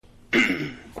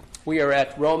We are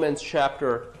at Romans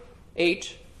chapter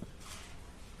 8,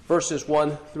 verses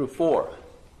 1 through 4.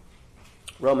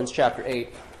 Romans chapter 8,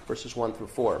 verses 1 through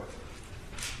 4.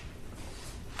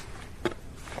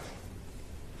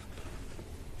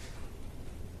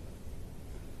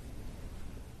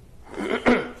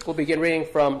 We'll begin reading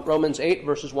from Romans 8,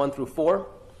 verses 1 through 4.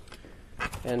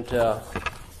 And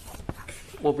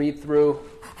we'll read through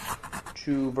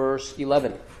to verse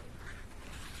 11.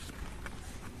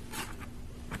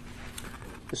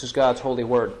 This is God's holy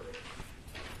word.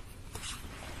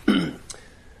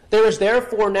 There is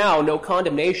therefore now no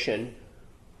condemnation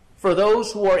for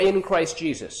those who are in Christ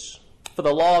Jesus. For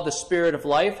the law of the Spirit of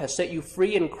life has set you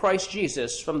free in Christ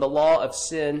Jesus from the law of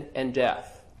sin and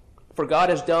death. For God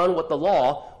has done what the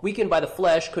law, weakened by the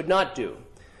flesh, could not do.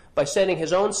 By sending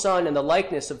his own Son in the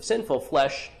likeness of sinful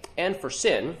flesh, and for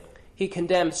sin, he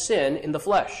condemned sin in the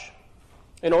flesh,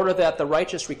 in order that the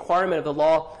righteous requirement of the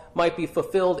law might be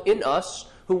fulfilled in us,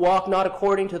 who walk not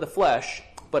according to the flesh,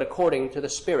 but according to the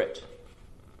Spirit.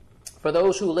 For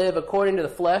those who live according to the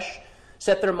flesh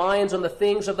set their minds on the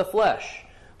things of the flesh,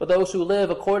 but those who live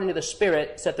according to the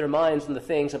Spirit set their minds on the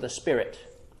things of the Spirit.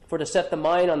 For to set the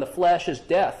mind on the flesh is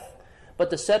death, but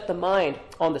to set the mind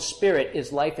on the Spirit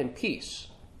is life and peace.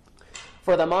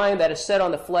 For the mind that is set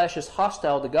on the flesh is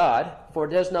hostile to God, for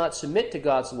it does not submit to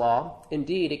God's law.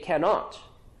 Indeed, it cannot.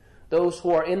 Those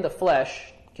who are in the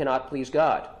flesh cannot please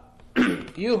God.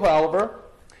 You, however,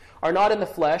 are not in the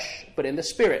flesh, but in the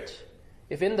Spirit,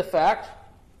 if in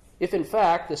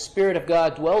fact the Spirit of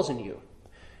God dwells in you.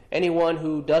 Anyone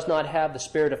who does not have the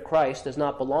Spirit of Christ does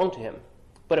not belong to him.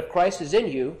 But if Christ is in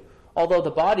you, although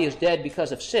the body is dead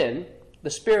because of sin, the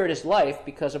Spirit is life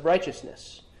because of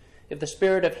righteousness. If the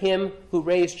Spirit of him who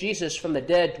raised Jesus from the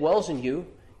dead dwells in you,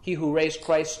 he who raised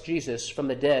Christ Jesus from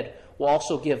the dead will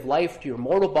also give life to your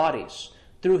mortal bodies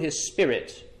through his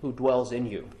Spirit who dwells in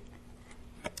you.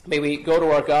 May we go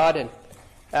to our God and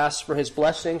ask for his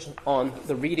blessings on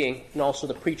the reading and also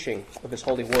the preaching of his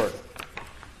holy word.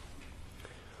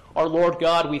 Our Lord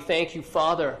God, we thank you,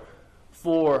 Father,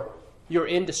 for your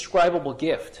indescribable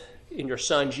gift in your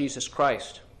Son, Jesus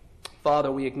Christ.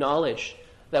 Father, we acknowledge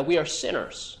that we are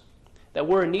sinners, that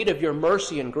we're in need of your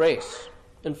mercy and grace.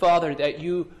 And Father, that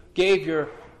you gave your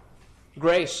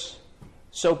grace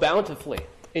so bountifully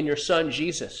in your Son,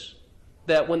 Jesus,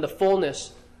 that when the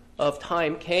fullness of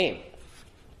time came,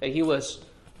 that he was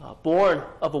born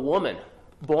of a woman,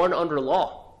 born under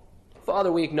law.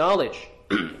 Father, we acknowledge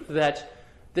that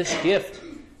this gift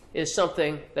is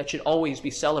something that should always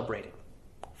be celebrated.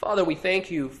 Father, we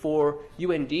thank you for you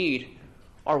indeed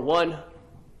are one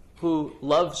who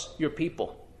loves your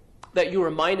people, that you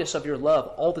remind us of your love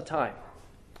all the time.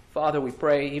 Father, we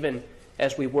pray even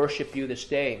as we worship you this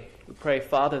day, we pray,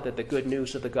 Father, that the good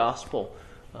news of the gospel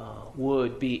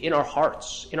would be in our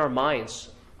hearts, in our minds,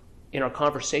 in our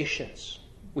conversations.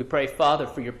 We pray, Father,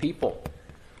 for your people,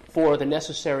 for the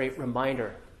necessary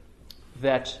reminder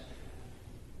that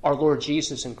our Lord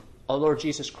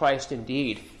Jesus Christ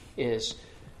indeed is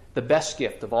the best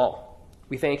gift of all.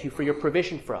 We thank you for your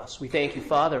provision for us. We thank you,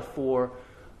 Father, for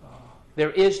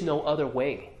there is no other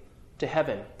way to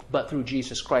heaven but through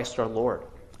Jesus Christ our Lord.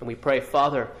 And we pray,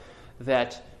 Father,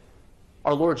 that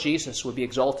our Lord Jesus would be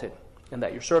exalted and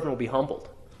that your servant will be humbled.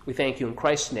 We thank you in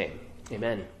Christ's name.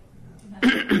 Amen.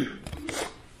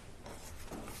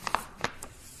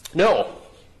 No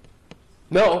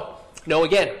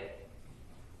again.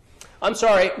 I'm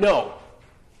sorry, no.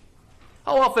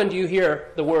 How often do you hear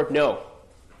the word no?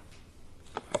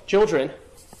 Children,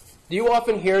 do you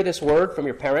often hear this word from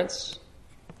your parents?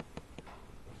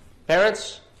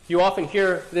 Parents, do you often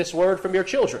hear this word from your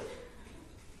children?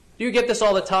 Do you get this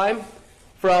all the time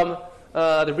from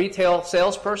the retail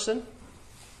salesperson?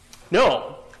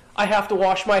 No, I have to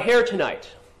wash my hair tonight.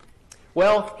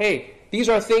 Well, hey, these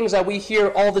are things that we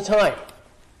hear all the time.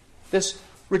 This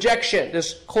rejection,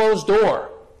 this closed door.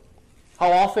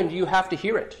 How often do you have to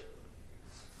hear it?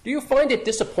 Do you find it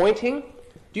disappointing?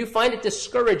 Do you find it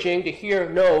discouraging to hear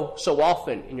no so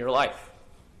often in your life?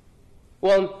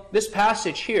 Well, in this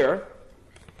passage here,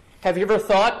 have you ever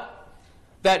thought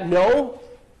that no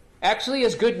actually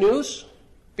is good news?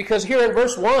 Because here in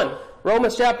verse 1,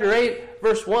 Romans chapter 8,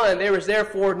 verse 1, there is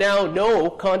therefore now no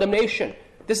condemnation.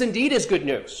 This indeed is good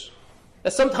news.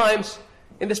 That sometimes,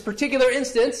 in this particular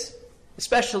instance,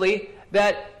 especially,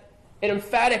 that an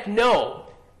emphatic no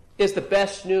is the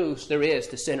best news there is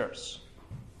to sinners.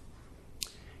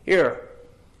 Here,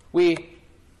 we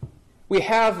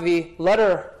have the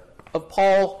letter of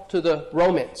Paul to the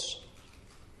Romans.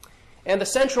 And the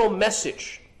central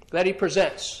message that he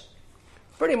presents,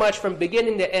 pretty much from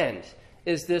beginning to end,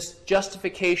 is this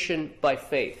justification by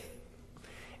faith.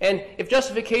 And if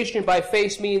justification by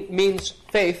faith means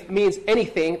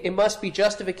anything, it must be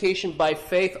justification by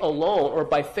faith alone, or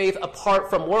by faith apart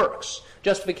from works.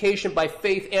 Justification by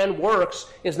faith and works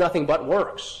is nothing but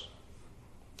works.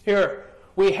 Here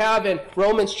we have in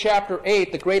Romans chapter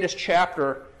 8, the greatest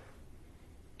chapter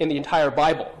in the entire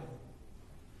Bible.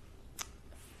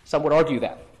 Some would argue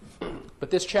that.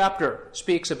 But this chapter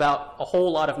speaks about a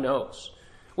whole lot of no's.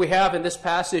 We have in this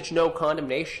passage no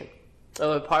condemnation.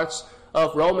 Parts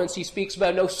of Romans, he speaks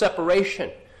about no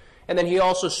separation. And then he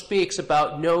also speaks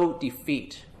about no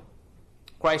defeat.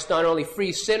 Christ not only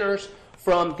frees sinners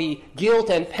from the guilt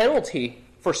and penalty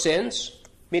for sins,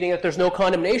 meaning that there's no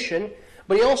condemnation,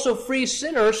 but he also frees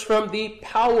sinners from the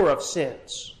power of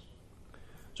sins.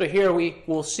 So here we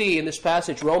will see in this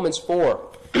passage, Romans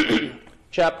 4,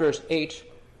 Romans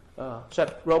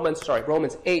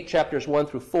 8, chapters 1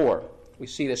 through 4. We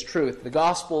see this truth. The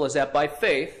gospel is that by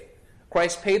faith,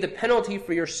 Christ paid the penalty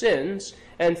for your sins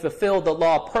and fulfilled the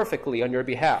law perfectly on your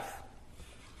behalf.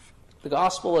 The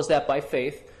gospel is that by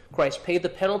faith, Christ paid the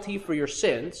penalty for your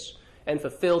sins and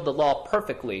fulfilled the law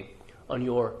perfectly on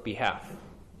your behalf.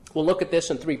 We'll look at this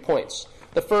in 3 points.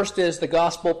 The first is the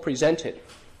gospel presented.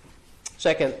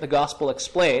 Second, the gospel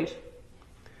explained.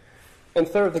 And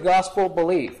third, the gospel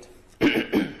believed.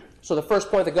 So the first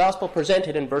point, the gospel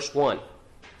presented in verse 1.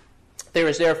 There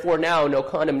is therefore now no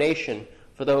condemnation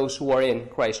for those who are in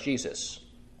Christ Jesus.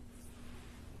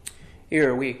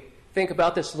 Here we think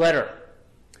about this letter.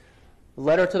 The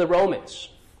letter to the Romans.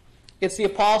 It's the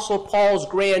Apostle Paul's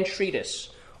grand treatise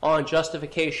on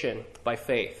justification by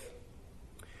faith.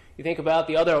 You think about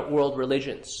the other world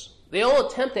religions. They all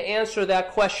attempt to answer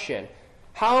that question.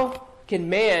 How can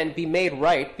man be made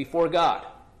right before God?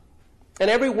 And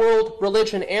every world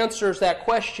religion answers that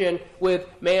question with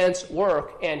man's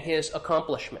work and his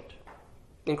accomplishment.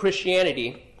 In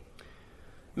Christianity,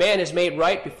 man is made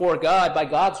right before God by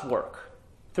God's work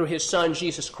through his Son,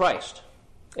 Jesus Christ.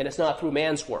 And it's not through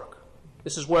man's work.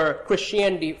 This is where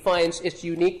Christianity finds its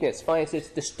uniqueness, finds its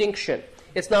distinction.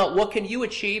 It's not what can you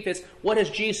achieve, it's what has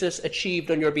Jesus achieved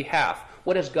on your behalf?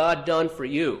 What has God done for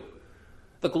you?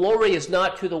 The glory is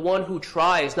not to the one who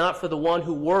tries, not for the one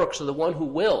who works or the one who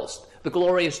wills. The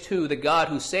glory is to the God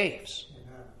who saves.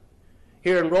 Amen.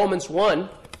 Here in Romans 1,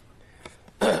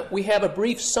 we have a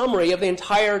brief summary of the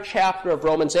entire chapter of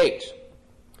Romans 8.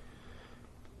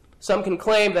 Some can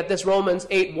claim that this Romans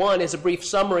 8:1 is a brief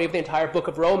summary of the entire book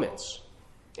of Romans.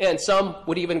 And some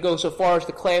would even go so far as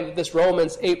to claim that this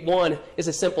Romans 8:1 is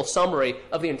a simple summary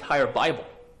of the entire Bible.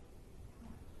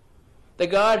 That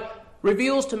God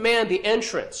reveals to man the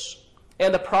entrance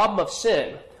and the problem of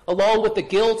sin, along with the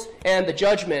guilt and the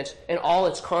judgment and all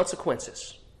its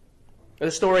consequences.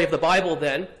 The story of the Bible,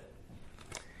 then,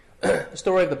 the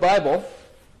story of the Bible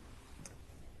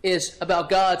is about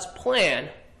God's plan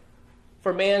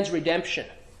for man's redemption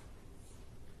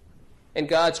and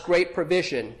God's great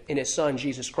provision in his Son,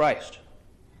 Jesus Christ.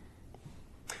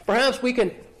 Perhaps we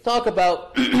can talk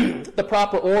about the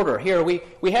proper order. Here we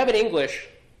have in English,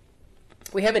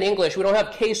 we don't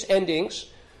have case endings,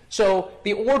 so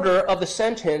the order of the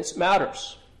sentence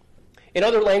matters. In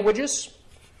other languages,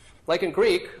 like in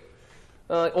Greek,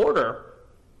 order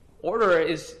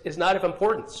is not of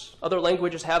importance. Other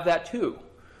languages have that too,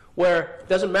 where it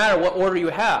doesn't matter what order you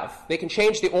have. They can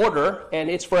change the order, and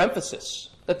it's for emphasis.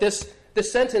 That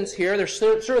this sentence here, there's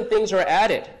certain things are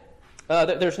added.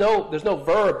 There's no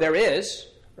verb. There is,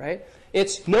 right?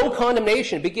 It's no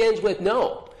condemnation. It begins with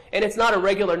no. And it's not a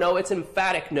regular no. It's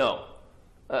emphatic no.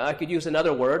 I could use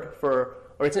another word or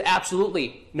it's an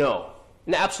absolutely no.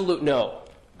 An absolute no.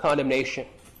 Condemnation.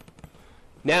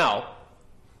 Now,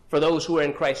 for those who are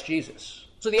in Christ Jesus.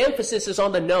 So the emphasis is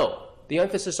on the no. The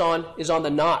emphasis is on the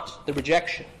not, the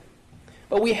rejection.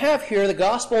 But we have here the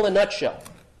gospel in a nutshell.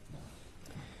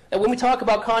 And when we talk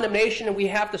about condemnation, we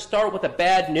have to start with the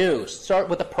bad news, start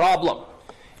with the problem.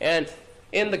 And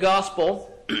in the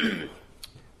gospel,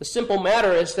 the simple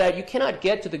matter is that you cannot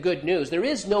get to the good news. There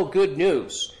is no good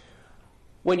news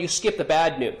when you skip the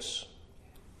bad news.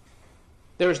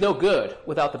 There is no good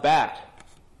without the bad.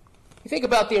 You think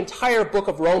about the entire book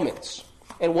of Romans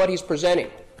and what he's presenting.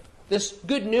 This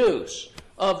good news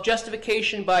of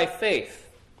justification by faith,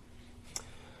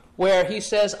 where he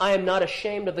says, I am not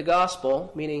ashamed of the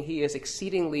gospel, meaning he is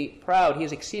exceedingly proud. He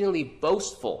is exceedingly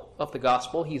boastful of the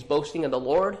gospel. He's boasting in the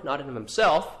Lord, not in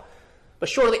himself. But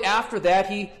shortly after that,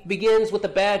 he begins with the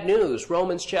bad news,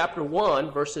 Romans chapter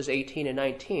 1, verses 18 and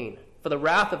 19. For the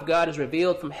wrath of God is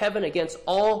revealed from heaven against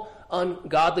all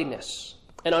ungodliness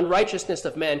and unrighteousness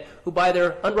of men who by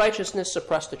their unrighteousness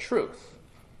suppress the truth.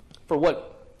 For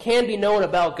what can be known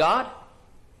about God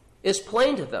is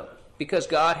plain to them, because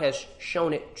God has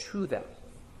shown it to them.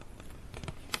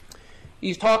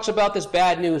 He talks about this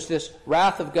bad news, this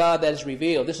wrath of God that is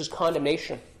revealed. This is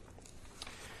condemnation.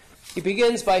 He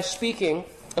begins by speaking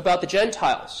about the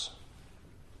Gentiles.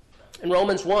 In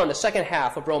Romans 1, the second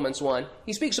half of Romans 1,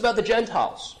 he speaks about the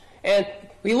Gentiles. And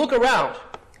we look around,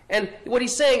 and what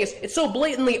he's saying is, it's so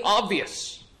blatantly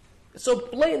obvious. It's so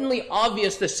blatantly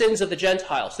obvious, the sins of the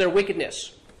Gentiles, their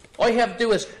wickedness. All you have to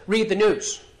do is read the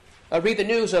news. Read the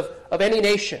news of any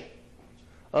nation.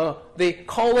 The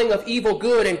calling of evil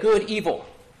good and good evil.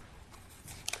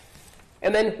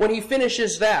 And then when he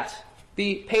finishes that,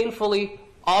 the painfully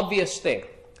obvious thing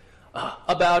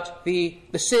about the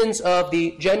sins of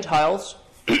the Gentiles,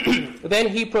 then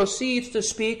he proceeds to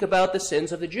speak about the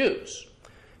sins of the Jews.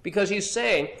 Because he's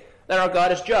saying that our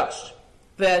God is just,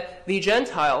 that the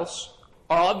Gentiles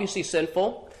are obviously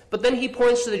sinful, but then he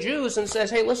points to the Jews and says,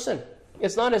 hey, listen,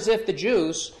 it's not as if the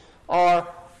Jews are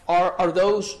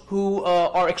those who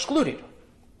are excluded,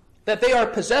 that they are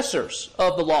possessors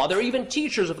of the law. They're even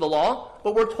teachers of the law,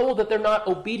 but we're told that they're not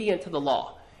obedient to the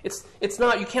law. It's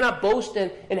not, you cannot boast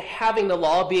in having the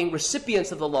law, being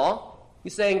recipients of the law.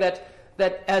 He's saying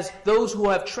that as those who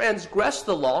have transgressed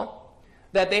the law,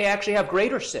 that they actually have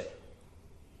greater sin.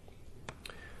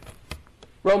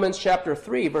 Romans chapter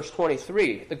 3, verse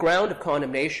 23, the ground of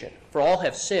condemnation, for all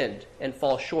have sinned and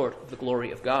fall short of the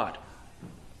glory of God.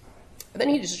 And then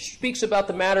he speaks about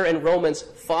the matter in Romans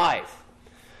 5,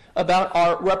 about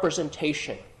our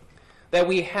representation, that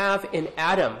we have in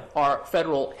Adam our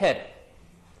federal head,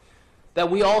 that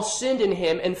we all sinned in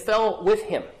him and fell with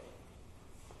him.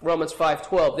 Romans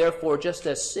 5:12, therefore, just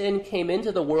as sin came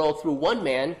into the world through one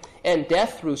man, and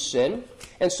death through sin,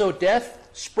 and so death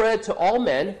spread to all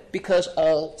men because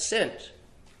all sinned.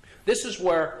 This is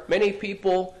where many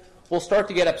people will start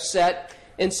to get upset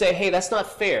and say, hey, that's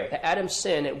not fair, that Adam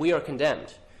sinned and we are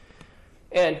condemned.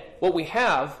 And what we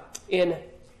have in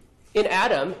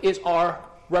Adam is our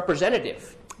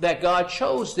representative, that God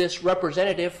chose this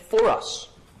representative for us.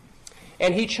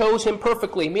 And he chose him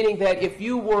perfectly, meaning that if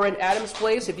you were in Adam's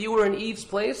place, if you were in Eve's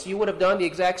place, you would have done the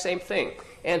exact same thing.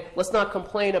 And let's not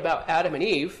complain about Adam and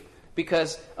Eve,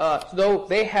 because though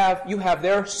you have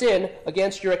their sin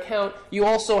against your account, you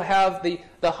also have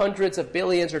the hundreds of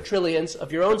billions or trillions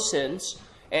of your own sins.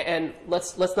 And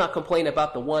let's not complain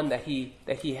about the one that he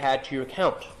had to your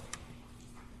account.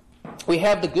 We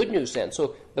have the good news then.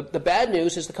 So the bad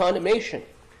news is the condemnation.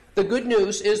 The good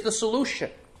news is the solution.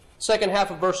 Second half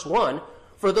of verse 1,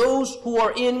 for those who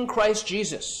are in Christ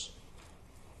Jesus.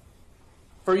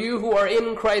 For you who are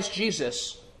in Christ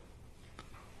Jesus,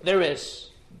 there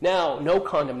is now no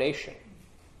condemnation.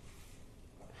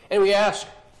 And we ask,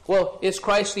 well, is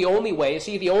Christ the only way? Is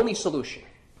he the only solution?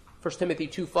 1 Timothy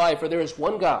 2:5, for there is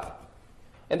one God,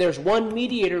 and there's one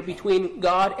mediator between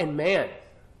God and man.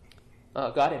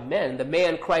 God and men, the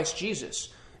man Christ Jesus.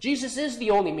 Jesus is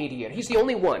the only mediator. He's the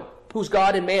only one who's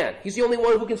God and man. He's the only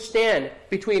one who can stand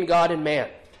between God and man.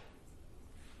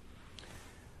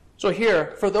 So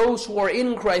here, for those who are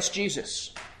in Christ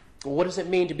Jesus, what does it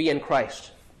mean to be in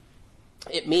Christ?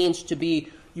 It means to be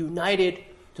united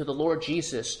to the Lord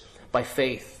Jesus by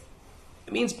faith.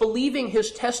 It means believing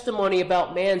his testimony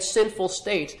about man's sinful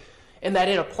state and that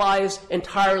it applies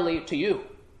entirely to you.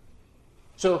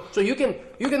 So you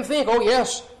can think, oh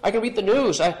yes, I can read the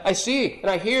news. I see and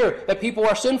I hear that people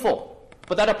are sinful.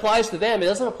 But that applies to them. It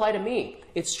doesn't apply to me.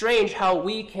 It's strange how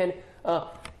we can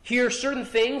hear certain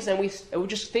things and we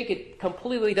just think it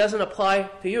completely doesn't apply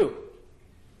to you.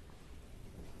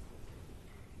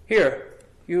 Here,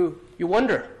 you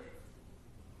wonder.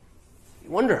 You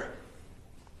wonder.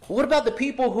 What about the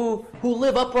people who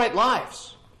live upright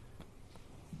lives?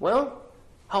 Well,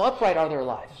 how upright are their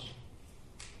lives?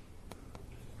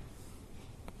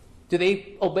 Do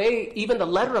they obey even the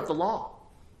letter of the law?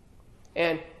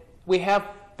 And we have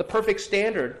the perfect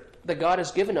standard that God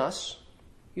has given us.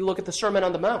 You look at the Sermon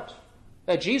on the Mount.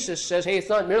 Now Jesus says, hey, it's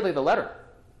not merely the letter.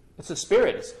 It's the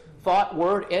Spirit. It's thought,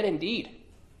 word, and in deed.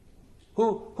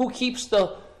 Who keeps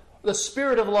the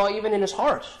spirit of the law even in his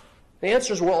heart? The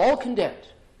answer is we're all condemned.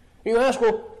 And you ask,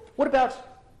 well, what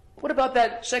about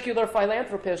that secular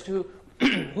philanthropist who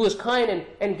is kind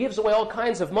and gives away all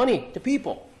kinds of money to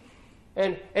people?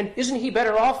 And isn't he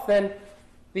better off than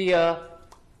the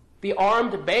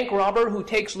armed bank robber who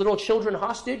takes little children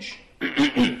hostage?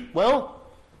 Well,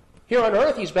 here on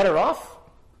earth he's better off.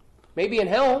 Maybe in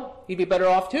hell he'd be better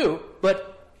off too.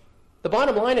 But the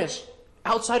bottom line is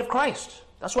outside of Christ.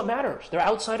 That's what matters. They're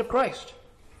outside of Christ.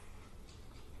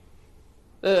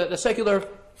 The secular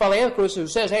philanthropist who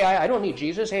says, hey, I don't need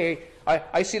Jesus. Hey,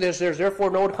 I see there's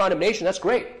therefore no condemnation. That's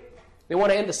great. They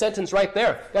want to end the sentence right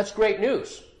there. That's great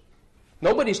news.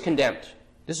 Nobody's condemned.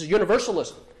 This is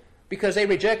universalism, because they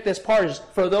reject this part as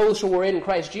for those who are in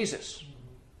Christ Jesus.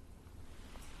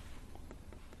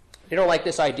 They don't like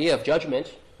this idea of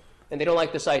judgment, and they don't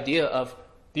like this idea of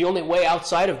the only way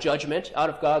outside of judgment, out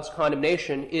of God's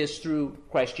condemnation, is through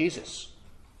Christ Jesus.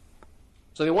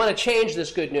 So they want to change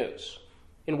this good news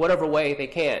in whatever way they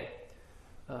can.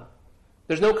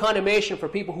 There's no condemnation for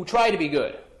people who try to be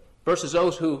good versus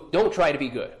those who don't try to be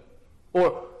good.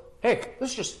 Or, hey,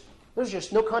 there's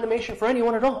just no condemnation for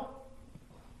anyone at all.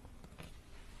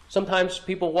 Sometimes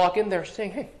people walk in there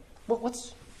saying, hey, well,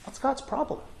 what's God's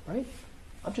problem, right?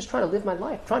 I'm just trying to live my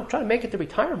life, trying to make it to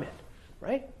retirement,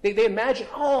 right? They imagine,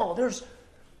 oh, there's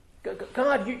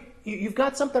God. You've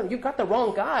got something. You've got the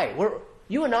wrong guy.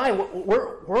 You and I,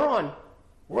 we're on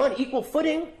equal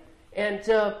footing, and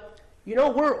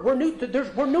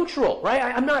we're neutral, right?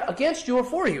 I'm not against you or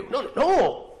for you.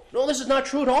 No, this is not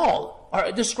true at all.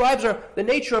 It describes the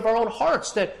nature of our own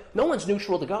hearts, that no one's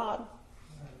neutral to God.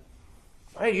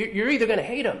 Right? You're either going to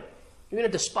hate him, you're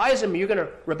going to despise him, you're going to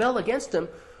rebel against him,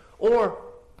 or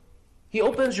he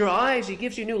opens your eyes, he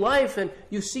gives you new life, and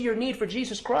you see your need for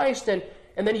Jesus Christ, and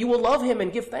then you will love him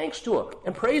and give thanks to him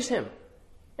and praise him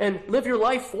and live your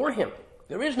life for him.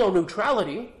 There is no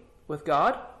neutrality with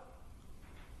God.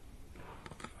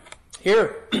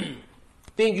 Here,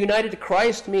 being united to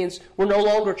Christ means we're no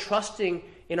longer trusting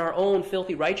in our own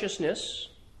filthy righteousness.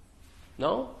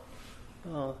 No.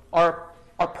 Our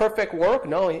perfect work,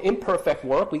 no, imperfect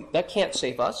work, that can't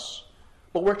save us.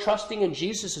 But we're trusting in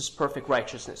Jesus' perfect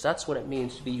righteousness. That's what it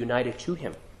means to be united to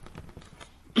him.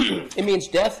 It means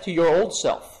death to your old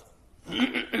self.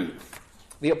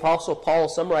 The Apostle Paul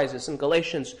summarizes in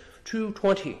Galatians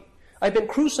 2:20. I've been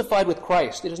crucified with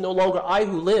Christ. It is no longer I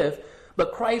who live,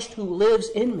 but Christ who lives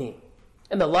in me.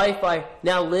 And the life I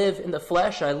now live in the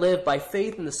flesh, I live by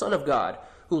faith in the Son of God,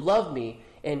 who loved me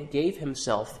and gave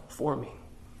himself for me.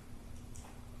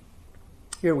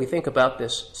 Here we think about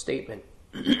this statement.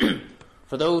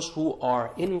 For those who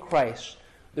are in Christ,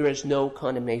 there is no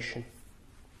condemnation.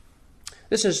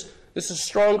 This is a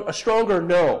stronger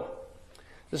no.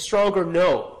 The stronger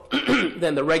no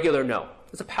than the regular no.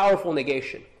 It's a powerful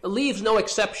negation. It leaves no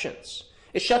exceptions.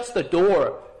 It shuts the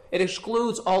door. It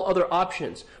excludes all other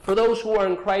options. For those who are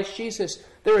in Christ Jesus,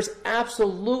 there is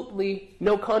absolutely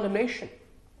no condemnation.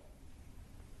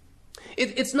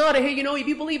 It's not hey, if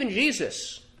you believe in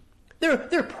Jesus,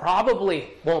 there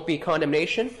probably won't be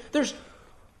condemnation. There's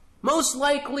most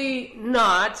likely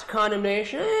not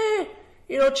condemnation.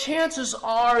 Chances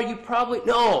are you probably...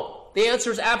 No, the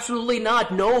answer is absolutely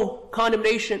not. No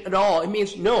condemnation at all. It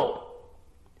means no.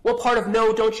 What part of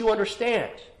no don't you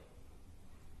understand?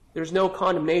 There's no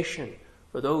condemnation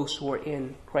for those who are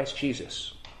in Christ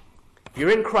Jesus. If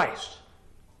you're in Christ,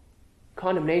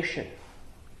 condemnation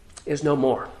is no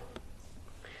more.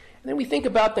 And then we think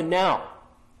about the now.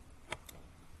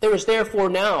 There is therefore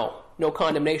now no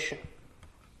condemnation.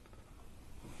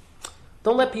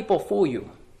 Don't let people fool you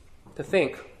to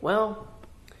think, well,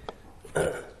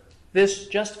 this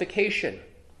justification,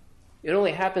 it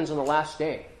only happens on the last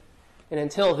day. And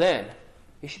until then,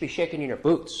 you should be shaking in your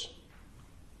boots.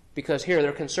 Because here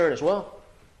their concern is, well,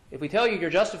 if we tell you you're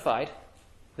justified,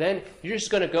 then you're just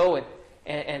going to go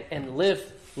and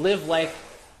live like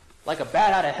a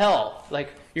bat out of hell. Like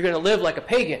you're going to live like a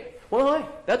pagan. Well,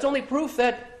 that's only proof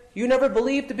that you never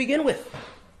believed to begin with.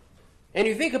 And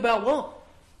you think about, well,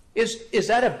 is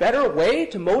that a better way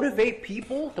to motivate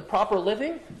people to proper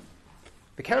living?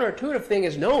 The counterintuitive thing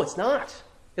is, no, it's not.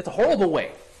 It's a horrible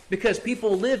way. Because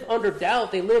people live under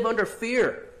doubt. They live under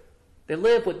fear. They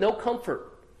live with no comfort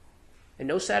and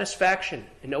no satisfaction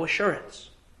and no assurance.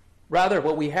 Rather,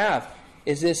 what we have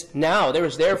is this now. There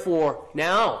is therefore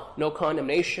now no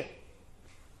condemnation.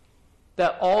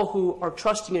 That all who are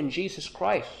trusting in Jesus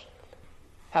Christ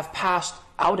have passed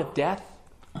out of death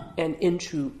and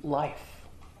into life.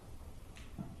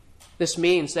 This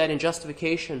means that in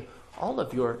justification, all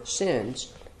of your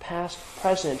sins, past,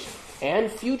 present, and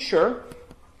future,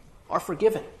 are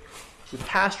forgiven. You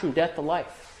pass from death to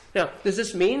life. Now, does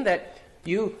this mean that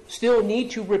you still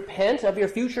need to repent of your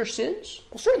future sins?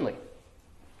 Well, certainly.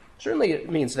 Certainly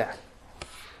it means that.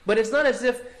 But it's not as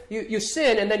if you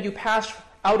sin and then you pass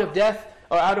out of death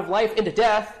or out of life into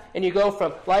death and you go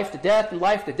from life to death and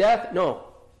life to death. No.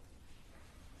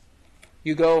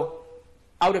 You go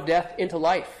out of death into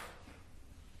life.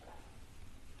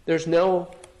 There's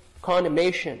no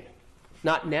condemnation,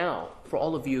 not now, for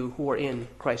all of you who are in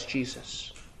Christ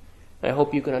Jesus. And I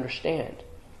hope you can understand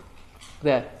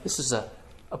that this is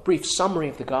a brief summary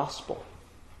of the gospel,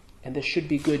 and this should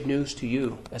be good news to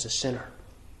you as a sinner,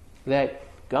 that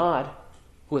God,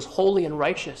 who is holy and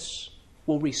righteous,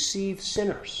 will receive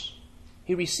sinners.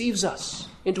 He receives us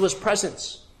into his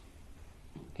presence.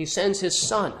 He sends his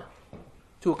Son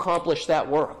to accomplish that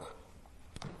work.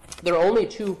 There are only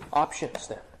two options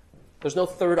then. There's no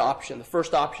third option. The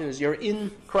first option is you're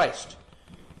in Christ.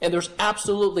 And there's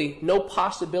absolutely no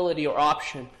possibility or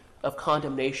option of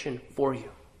condemnation for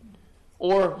you.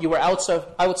 Or you are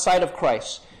outside of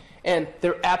Christ, and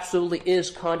there absolutely is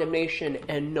condemnation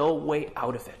and no way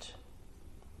out of it.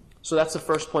 So that's the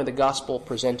first point the gospel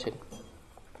presented.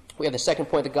 We have the second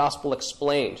point the gospel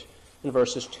explained in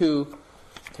verses 2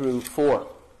 through 4.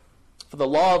 For the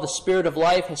law of the Spirit of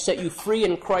life has set you free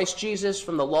in Christ Jesus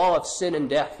from the law of sin and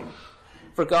death.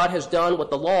 For God has done what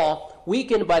the law,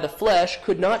 weakened by the flesh,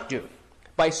 could not do,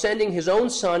 by sending his own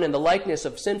Son in the likeness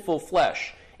of sinful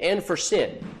flesh, and for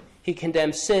sin. He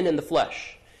condemned sin in the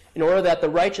flesh, in order that the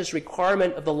righteous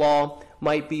requirement of the law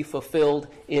might be fulfilled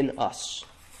in us.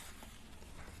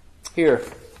 Here,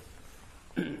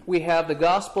 we have the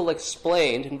gospel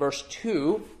explained in verse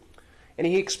 2, and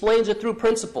he explains it through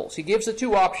principles. He gives the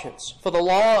two options. For the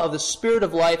law of the Spirit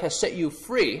of life has set you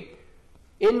free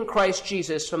in Christ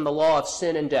Jesus from the law of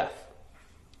sin and death.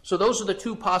 So those are the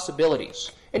two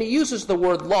possibilities. And he uses the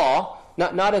word law,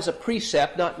 not as a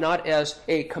precept, not as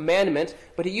a commandment,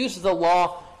 but he uses the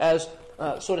law as,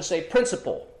 so to say,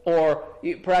 principle, or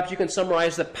perhaps you can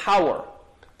summarize the power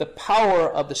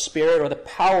of the Spirit, or the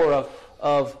power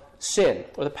of sin,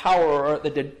 or the power or the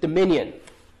dominion.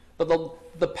 But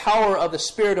the power of the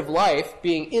Spirit of life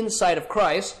being inside of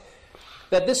Christ,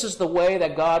 that this is the way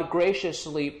that God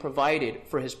graciously provided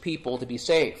for his people to be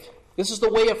saved. This is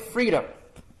the way of freedom.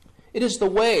 It is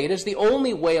the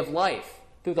only way of life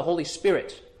through the Holy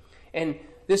Spirit. And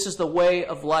this is the way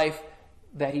of life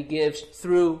that he gives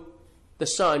through the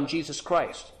Son, Jesus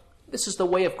Christ. This is the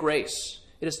way of grace.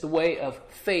 It is the way of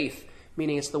faith,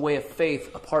 meaning it's the way of faith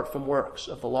apart from works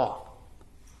of the law.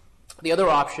 The other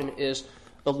option is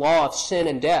the law of sin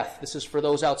and death. This is for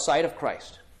those outside of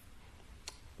Christ.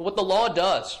 But what the law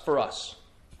does for us,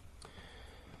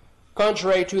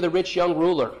 contrary to the rich young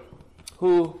ruler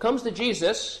who comes to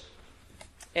Jesus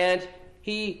and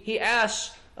he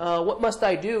asks, what must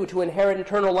I do to inherit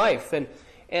eternal life?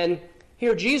 And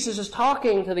here Jesus is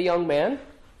talking to the young man,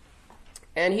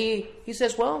 and he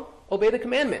says, well, obey the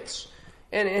commandments.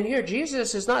 And here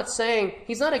Jesus is not saying,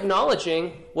 he's not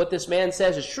acknowledging what this man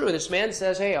says is true. This man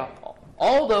says, hey,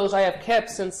 all those I have kept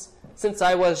since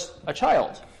I was a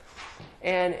child.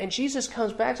 And Jesus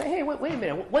comes back and says, hey, wait a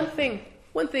minute. One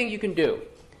thing you can do.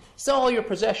 Sell all your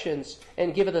possessions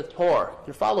and give it to the poor,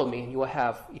 and follow me, and you will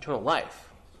have eternal life.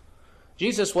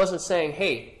 Jesus wasn't saying,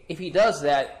 hey, if he does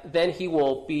that, then he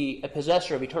will be a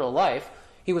possessor of eternal life.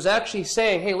 He was actually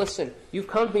saying, hey, listen, you've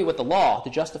come to me with the law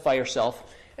to justify yourself.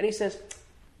 And he says,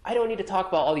 I don't need to talk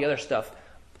about all the other stuff.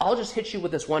 I'll just hit you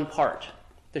with this one part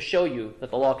to show you that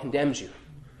the law condemns you.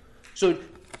 So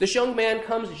this young man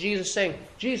comes to Jesus saying,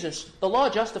 Jesus, the law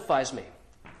justifies me.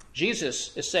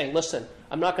 Jesus is saying, listen,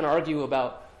 I'm not going to argue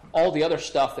about all the other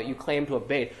stuff that you claim to have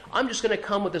obeyed. I'm just going to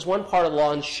come with this one part of the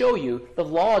law and show you the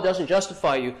law doesn't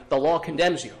justify you, the law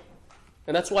condemns you.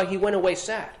 And that's why he went away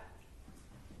sad.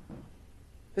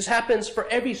 This happens for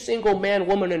every single man,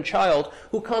 woman, and child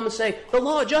who come and say, the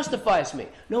law justifies me.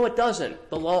 No, it doesn't.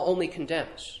 The law only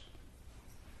condemns.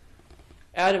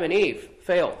 Adam and Eve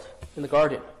failed in the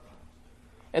garden.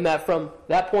 And that from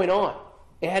that point on,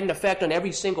 it had an effect on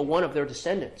every single one of their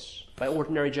descendants by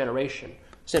ordinary generation.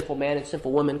 Sinful man and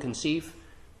sinful woman conceive.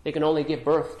 They can only give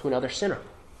birth to another sinner.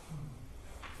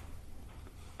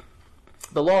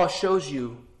 The law shows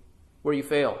you where you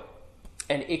fail,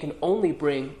 and it can only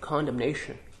bring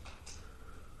condemnation.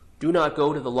 Do not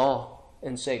go to the law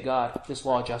and say, God, this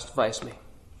law justifies me.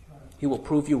 He will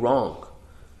prove you wrong.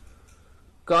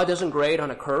 God doesn't grade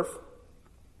on a curve.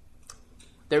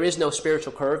 There is no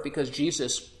spiritual curve because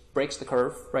Jesus breaks the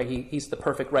curve, right? He's the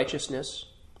perfect righteousness.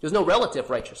 There's no relative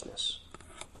righteousness.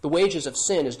 The wages of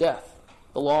sin is death.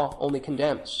 The law only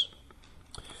condemns.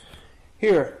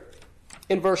 Here,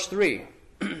 in verse 3,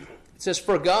 it says,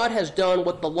 for God has done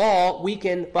what the law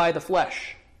weakened by the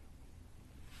flesh.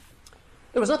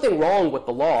 There was nothing wrong with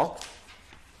the law.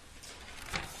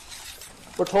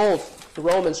 We're told in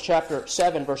Romans chapter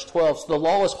 7, verse 12, so the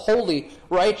law is holy,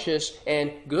 righteous,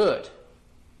 and good.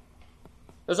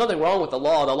 There's nothing wrong with the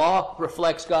law. The law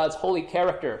reflects God's holy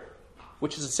character,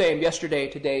 which is the same yesterday,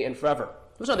 today, and forever.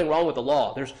 There's nothing wrong with the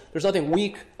law. There's nothing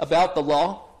weak about the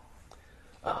law.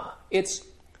 It's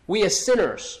we as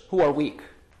sinners who are weak.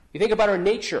 You think about our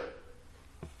nature,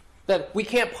 that we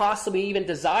can't possibly even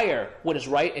desire what is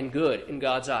right and good in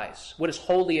God's eyes, what is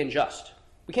holy and just.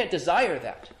 We can't desire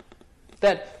that.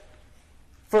 That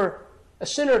for a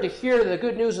sinner to hear the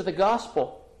good news of the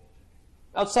gospel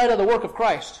outside of the work of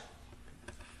Christ,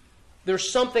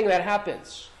 there's something that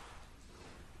happens.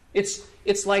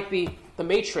 It's like the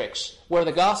Matrix, where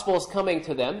the gospel is coming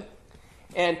to them,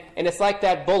 and it's like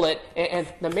that bullet, and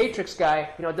the Matrix guy,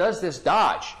 does this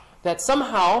dodge, that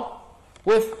somehow,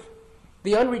 with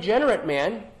the unregenerate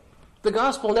man, the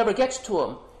gospel never gets to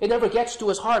him. It never gets to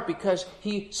his heart because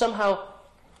he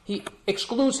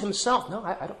excludes himself. No,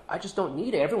 I just don't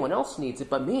need it. Everyone else needs it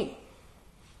but me.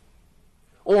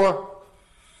 Or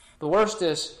the worst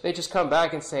is they just come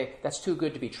back and say, that's too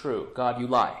good to be true. God, you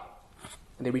lie.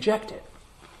 And they reject it.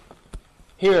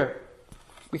 Here,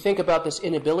 we think about this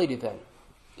inability then.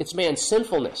 It's man's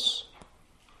sinfulness.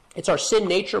 It's our sin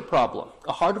nature problem,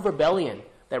 a heart of rebellion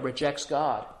that rejects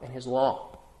God and his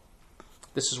law.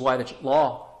 This is why the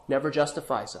law never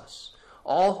justifies us.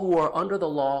 All who are under the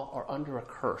law are under a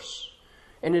curse.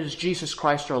 And it is Jesus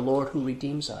Christ our Lord who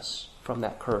redeems us from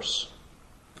that curse.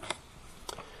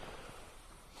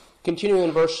 Continuing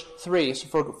in verse 3,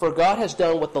 for God has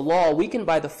done what the law, weakened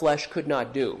by the flesh, could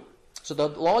not do. So the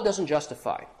law doesn't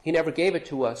justify. He never gave it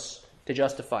to us to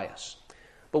justify us.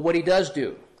 But what he does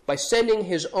do, by sending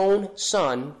his own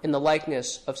Son in the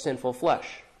likeness of sinful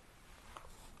flesh.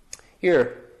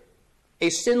 Here,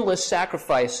 a sinless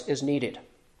sacrifice is needed,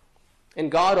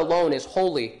 and God alone is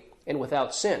holy and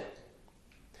without sin.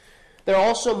 There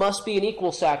also must be an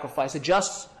equal sacrifice, a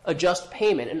just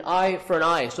payment, an eye for an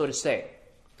eye, so to say.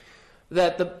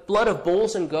 That the blood of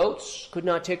bulls and goats could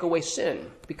not take away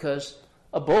sin, because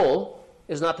a bull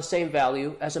is not the same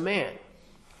value as a man.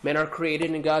 Men are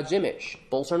created in God's image.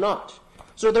 Bulls are not.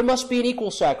 So there must be an equal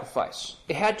sacrifice.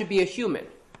 It had to be a human.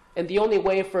 And the only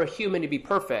way for a human to be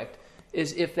perfect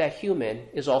is if that human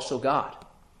is also God.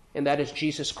 And that is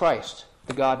Jesus Christ,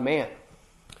 the God-man.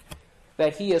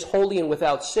 That he is holy and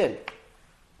without sin.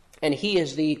 And he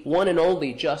is the one and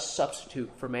only just substitute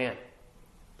for man.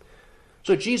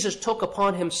 So Jesus took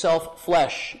upon himself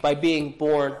flesh by being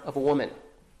born of a woman.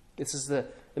 This is the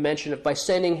mention of by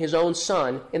sending his own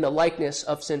Son in the likeness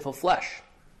of sinful flesh.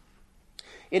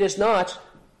 It is not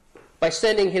by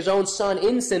sending his own Son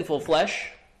in sinful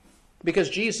flesh, because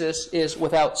Jesus is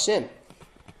without sin.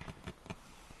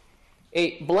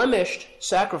 A blemished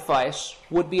sacrifice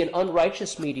would be an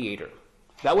unrighteous mediator.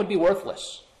 That would be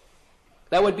worthless.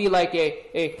 That would be like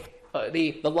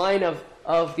the line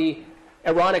of the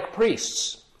Aaronic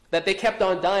priests, that they kept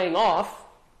on dying off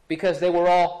because they were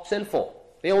all sinful.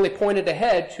 They only pointed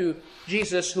ahead to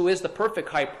Jesus, who is the perfect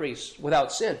high priest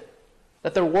without sin.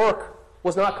 That their work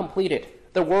was not completed.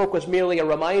 Their work was merely a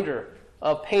reminder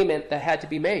of payment that had to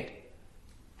be made.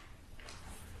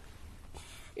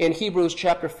 In Hebrews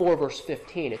chapter 4, verse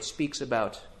 15, it speaks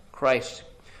about Christ.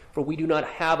 For we do not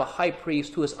have a high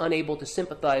priest who is unable to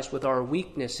sympathize with our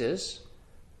weaknesses,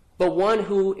 but one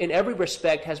who in every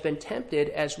respect has been tempted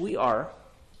as we are,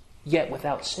 yet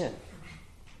without sin.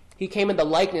 He came in the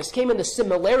likeness, came in the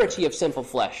similarity of sinful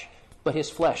flesh, but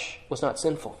his flesh was not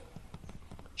sinful.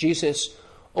 Jesus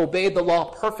obeyed the law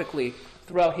perfectly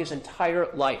throughout his entire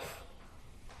life.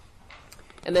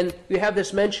 And then you have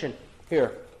this mention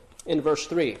here in verse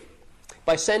 3.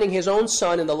 By sending his own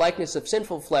Son in the likeness of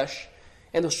sinful flesh,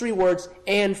 and those three words,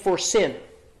 and for sin.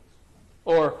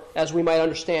 Or, as we might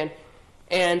understand,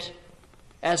 and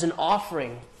as an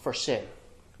offering for sin.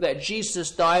 That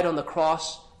Jesus died on the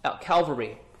cross at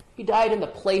Calvary. He died in the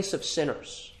place of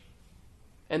sinners.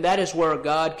 And that is where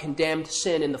God condemned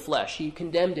sin in the flesh. He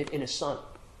condemned it in his Son.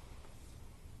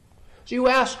 So you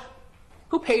ask,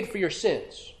 who paid for your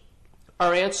sins?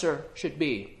 Our answer should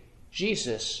be,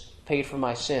 Jesus paid for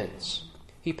my sins.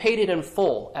 He paid it in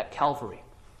full at Calvary.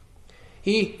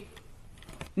 He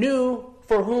knew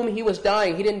for whom he was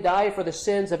dying. He didn't die for the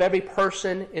sins of every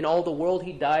person in all the world.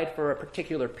 He died for a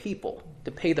particular people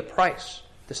to pay the price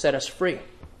to set us free.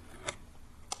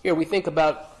 Here we think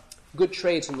about good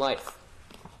trades in life.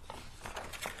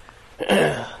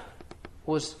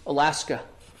 Was Alaska.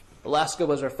 Alaska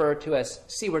was referred to as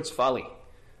Seward's Folly.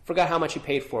 Forgot how much he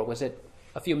paid for it. Was it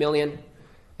a few million?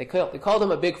 They called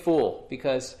him a big fool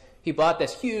because he bought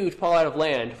this huge plot of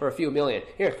land for a few million.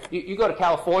 Here, you go to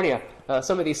California,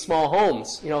 some of these small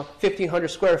homes, 1,500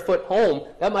 square foot home,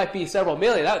 that might be several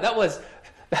million. That was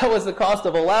the cost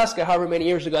of Alaska however many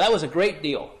years ago. That was a great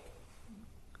deal.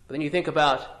 But then you think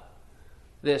about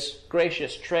this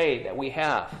gracious trade that we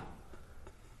have,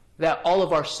 that all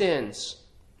of our sins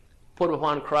put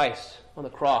upon Christ on the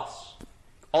cross,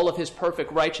 all of his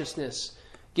perfect righteousness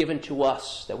given to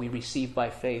us that we receive by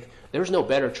faith. There's no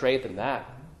better trade than that.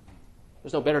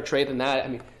 There's no better trade than that. I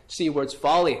mean, Seward's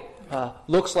Folly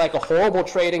looks like a horrible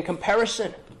trade in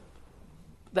comparison.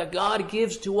 that God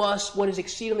gives to us what is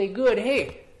exceedingly good.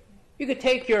 Hey, you could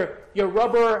take your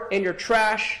rubber and your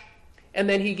trash, and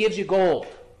then he gives you gold.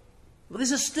 Well,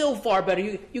 this is still far better.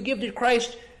 You give to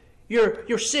Christ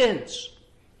your sins,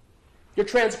 your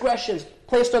transgressions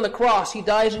placed on the cross. He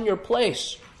dies in your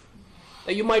place,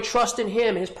 that you might trust in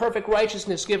him, his perfect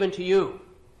righteousness given to you.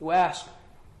 You ask,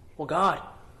 well, God,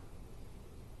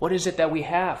 what is it that we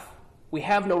have? We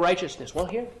have no righteousness. Well,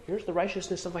 here's the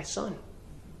righteousness of my Son.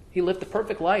 He lived the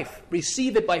perfect life.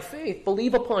 Receive it by faith.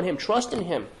 Believe upon him. Trust in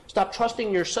him. Stop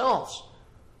trusting yourselves.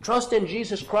 Trust in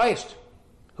Jesus Christ,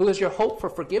 who is your hope for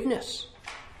forgiveness.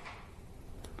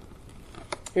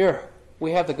 Here,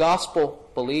 we have the gospel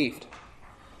believed.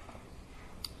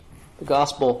 The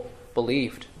gospel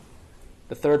believed.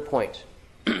 The third point.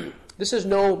 This is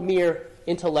no mere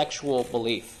intellectual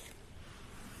belief.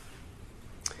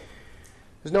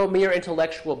 There's no mere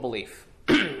intellectual belief.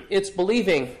 It's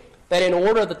believing that in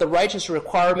order that the righteous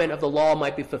requirement of the law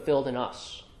might be fulfilled in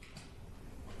us,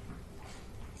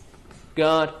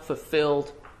 God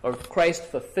fulfilled, or Christ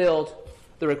fulfilled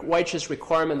the righteous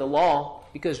requirement of the law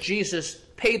because Jesus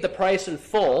paid the price in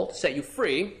full to set you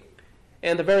free,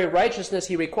 and the very righteousness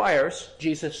he requires,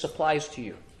 Jesus supplies to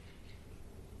you.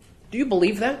 Do you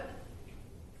believe that?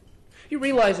 You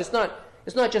realize it's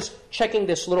not just checking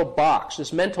this little box,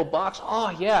 this mental box. Oh,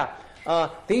 yeah,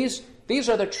 these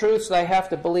are the truths that I have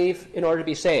to believe in order to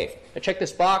be saved. I check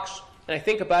this box, and I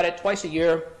think about it twice a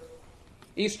year,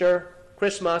 Easter,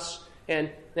 Christmas, and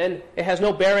then it has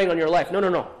no bearing on your life.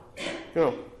 No.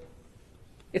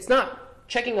 It's not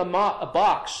checking a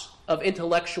box of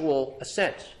intellectual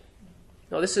assent.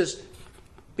 No, this is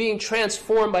being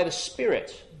transformed by the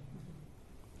Spirit.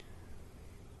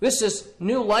 This is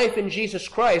new life in Jesus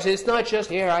Christ. It's not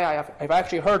just, I've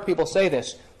actually heard people say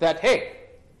this, that, hey,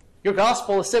 your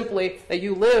gospel is simply that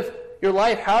you live your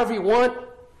life however you want,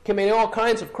 commit all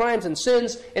kinds of crimes and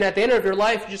sins, and at the end of your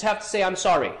life, you just have to say, I'm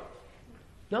sorry.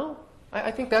 No, I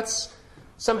think that's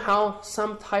somehow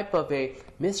some type of a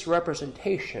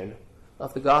misrepresentation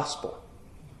of the gospel.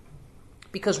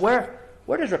 Because where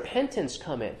does repentance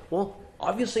come in? Well,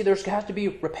 obviously there has to be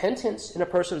repentance in a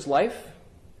person's life.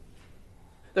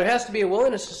 There has to be a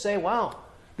willingness to say, wow,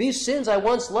 these sins I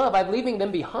once loved, I'm leaving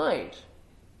them behind.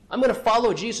 I'm going to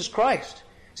follow Jesus Christ.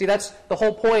 See, that's the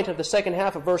whole point of the second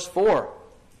half of verse 4.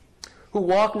 Who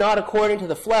walk not according to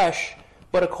the flesh,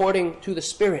 but according to the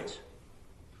Spirit.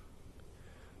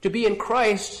 To be in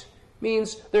Christ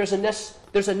means there's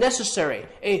a necessary,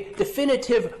 a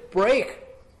definitive break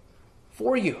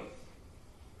for you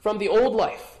from the old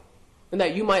life, and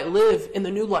that you might live in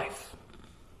the new life.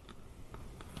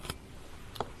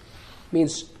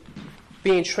 Means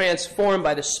being transformed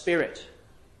by the Spirit.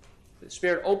 The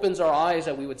Spirit opens our eyes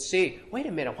that we would see, wait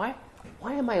a minute, why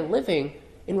am I living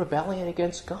in rebellion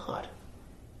against God?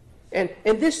 And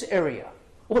in this area,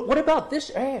 what about this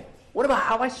area? What about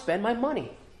how I spend my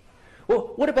money?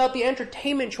 Well, what about the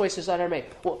entertainment choices that I make?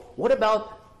 Well, what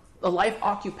about the life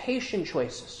occupation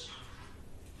choices?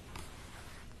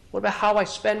 What about how I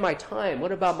spend my time?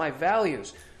 What about my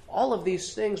values? All of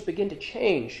these things begin to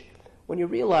change when you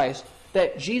realize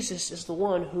that Jesus is the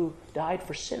one who died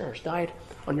for sinners, died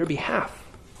on your behalf.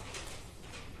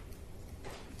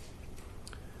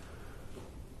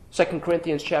 2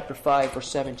 Corinthians chapter 5, verse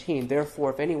 17, therefore,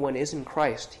 if anyone is in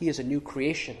Christ, he is a new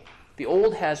creation. The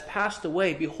old has passed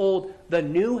away. Behold, the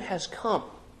new has come.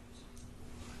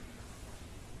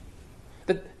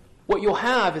 What you'll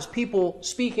have is people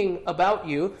speaking about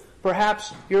you,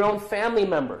 perhaps your own family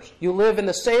members. You live in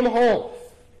the same home,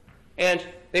 and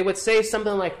they would say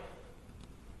something like,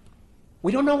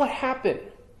 we don't know what happened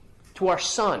to our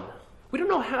son. We don't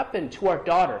know what happened to our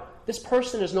daughter. This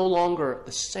person is no longer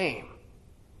the same.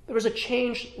 There was a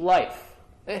changed life.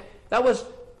 That was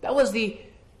the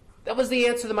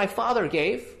answer that my father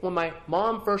gave when my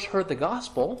mom first heard the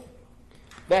gospel,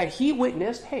 that he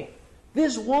witnessed, hey,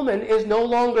 this woman is no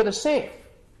longer the same.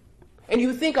 And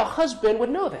you think a husband would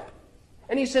know that.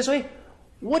 And he says, wait,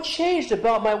 what changed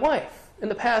about my wife in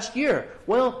the past year?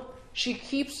 Well, she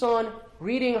keeps on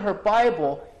reading her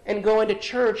Bible and going to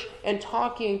church and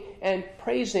talking and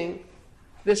praising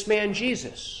this man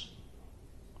Jesus.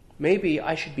 Maybe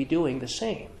I should be doing the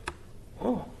same.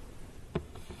 Oh.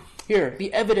 Here,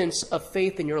 the evidence of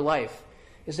faith in your life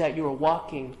is that you are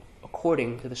walking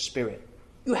according to the Spirit.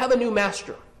 You have a new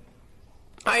master.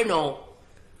 I know,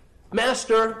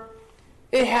 master,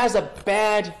 it has a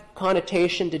bad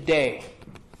connotation today.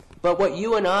 But what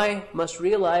you and I must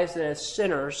realize that as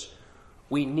sinners,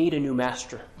 we need a new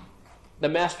master. The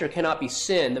master cannot be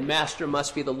sin. The master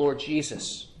must be the Lord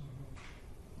Jesus.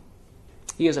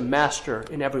 He is a master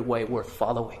in every way worth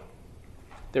following.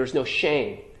 There is no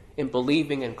shame in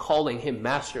believing and calling him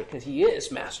master, because he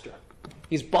is master.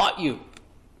 He's bought you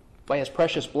by his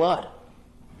precious blood.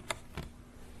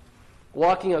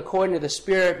 Walking according to the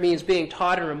Spirit means being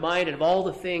taught and reminded of all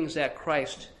the things that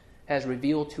Christ has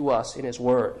revealed to us in his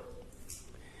word.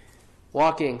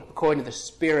 Walking according to the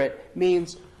Spirit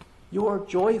means your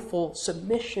joyful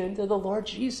submission to the Lord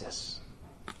Jesus.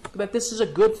 That this is a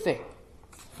good thing.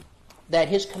 That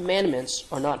his commandments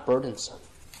are not burdensome.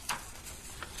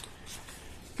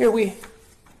 Here we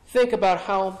think about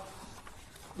how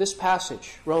this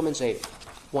passage, Romans 8,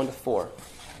 1-4,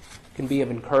 can be of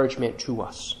encouragement to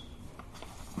us.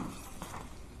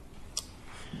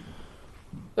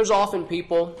 There's often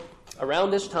people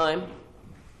around this time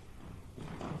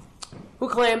who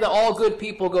claim that all good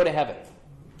people go to heaven.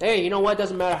 Hey, you know what?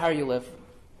 Doesn't matter how you live.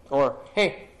 Or,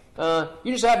 hey,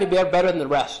 you just have to be better than the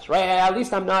rest, right? At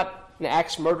least I'm not an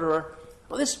axe murderer.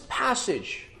 Well, this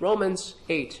passage, Romans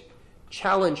 8,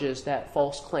 challenges that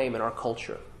false claim in our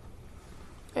culture.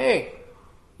 Hey,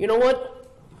 you know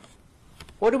what?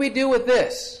 What do we do with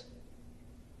this?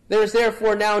 There is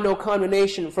therefore now no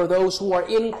condemnation for those who are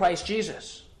in Christ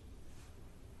Jesus.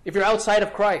 If you're outside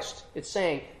of Christ, it's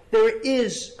saying there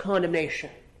is condemnation.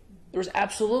 There is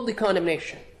absolutely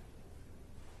condemnation.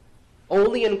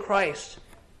 Only in Christ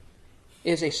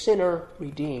is a sinner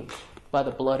redeemed by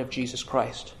the blood of Jesus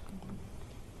Christ.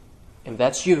 And if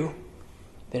that's you,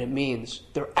 then it means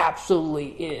there absolutely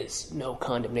is no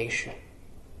condemnation.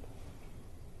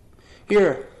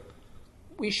 Here,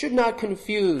 we should not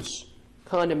confuse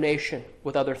condemnation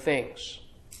with other things.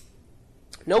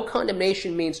 No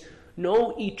condemnation means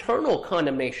no eternal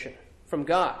condemnation from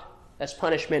God as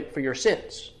punishment for your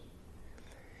sins.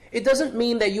 It doesn't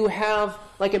mean that you have,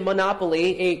 like in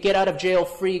Monopoly, a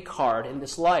get-out-of-jail-free card in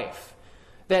this life.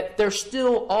 That there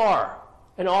still are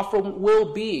and often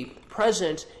will be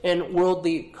present and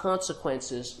worldly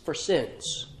consequences for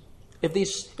sins. If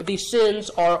these sins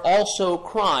are also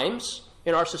crimes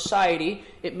in our society,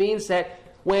 it means that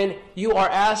when you are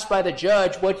asked by the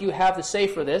judge what you have to say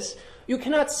for this, you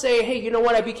cannot say, hey, you know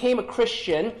what, I became a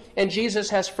Christian and Jesus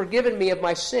has forgiven me of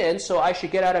my sins, so I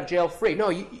should get out of jail free. No,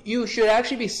 you should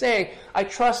actually be saying, I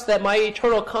trust that my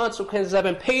eternal consequences have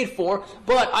been paid for,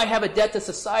 but I have a debt to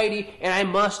society and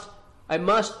I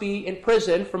must be in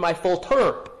prison for my full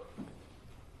term.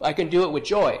 I can do it with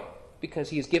joy because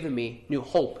he has given me new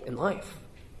hope in life.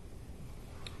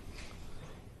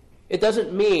 It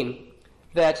doesn't mean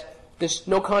that this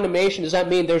no condemnation does not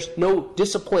mean there's no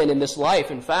discipline in this life.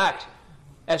 In fact,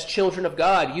 as children of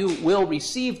God, you will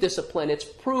receive discipline. It's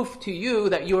proof to you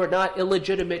that you are not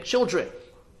illegitimate children.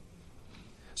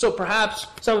 So perhaps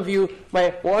some of you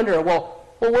might wonder, well,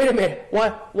 wait a minute.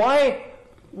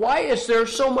 Why is there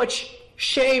so much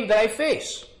shame that I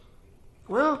face?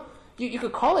 Well, you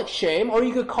could call it shame, or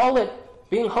you could call it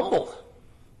being humbled.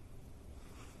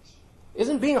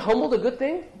 Isn't being humbled a good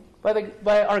thing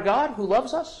by our God who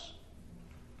loves us?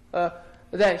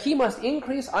 That he must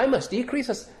increase, I must decrease.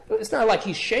 It's not like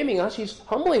he's shaming us, he's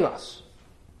humbling us.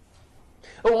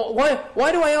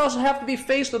 Why do I also have to be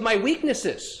faced with my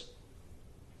weaknesses?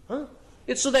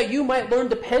 It's so that you might learn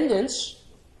dependence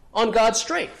on God's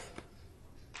strength.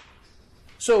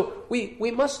 So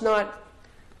we must not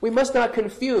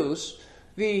confuse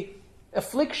the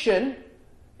affliction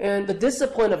and the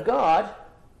discipline of God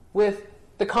with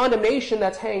the condemnation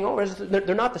that's hanging over.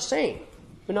 They're not the same.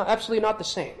 They're absolutely not the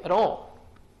same at all.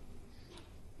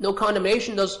 No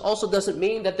condemnation also doesn't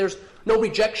mean that there's no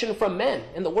rejection from men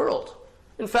in the world.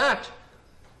 In fact,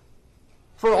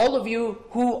 for all of you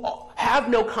who have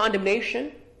no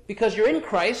condemnation because you're in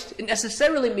Christ, it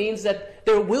necessarily means that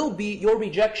there will be your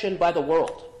rejection by the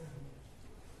world.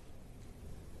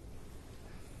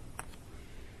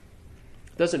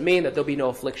 Doesn't mean that there'll be no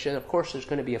affliction. Of course there's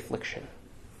going to be affliction.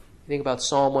 Think about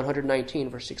Psalm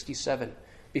 119, verse 67.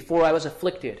 Before I was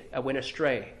afflicted, I went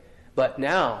astray, but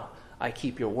now I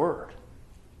keep your word.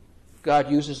 God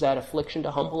uses that affliction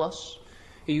to humble us.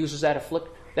 He uses that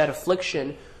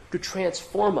affliction to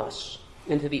transform us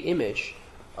into the image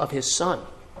of his Son.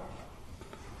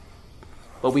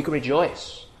 But we can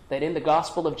rejoice that in the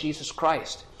gospel of Jesus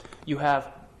Christ, you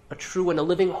have a true and a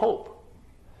living hope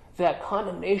that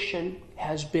condemnation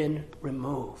has been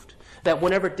removed. That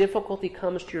whenever difficulty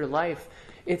comes to your life,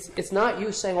 it's not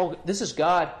you saying, oh, this is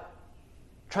God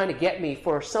trying to get me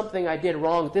for something I did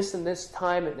wrong this and this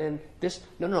time and this.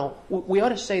 No. We ought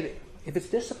to say that if it's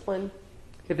discipline,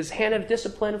 if it's hand of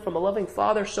discipline from a loving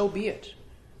Father, so be it.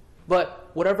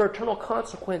 But whatever eternal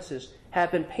consequences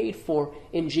have been paid for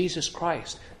in Jesus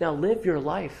Christ. Now live your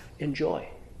life in joy,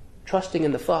 trusting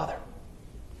in the Father.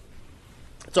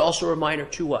 It's also a reminder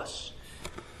to us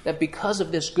that because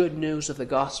of this good news of the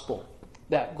gospel,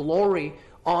 that glory,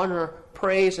 honor,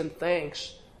 praise, and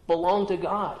thanks belong to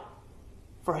God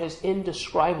for his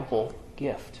indescribable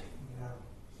gift. Yeah.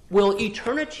 Will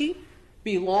eternity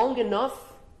be long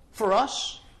enough for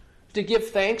us to give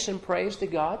thanks and praise to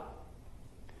God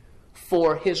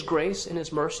for his grace and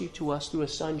his mercy to us through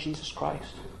his Son, Jesus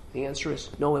Christ? The answer is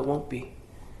no, it won't be.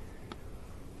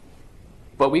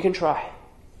 But we can try.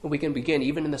 And we can begin,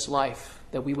 even in this life,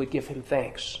 that we would give him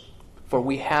thanks. For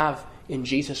we have in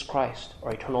Jesus Christ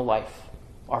our eternal life,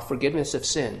 our forgiveness of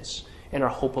sins, and our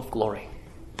hope of glory.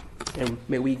 And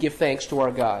may we give thanks to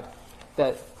our God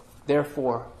that,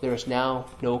 therefore, there is now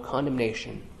no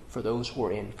condemnation for those who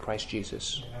are in Christ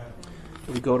Jesus.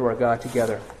 And we go to our God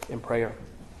together in prayer.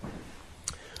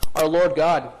 Our Lord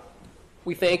God,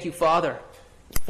 we thank you, Father,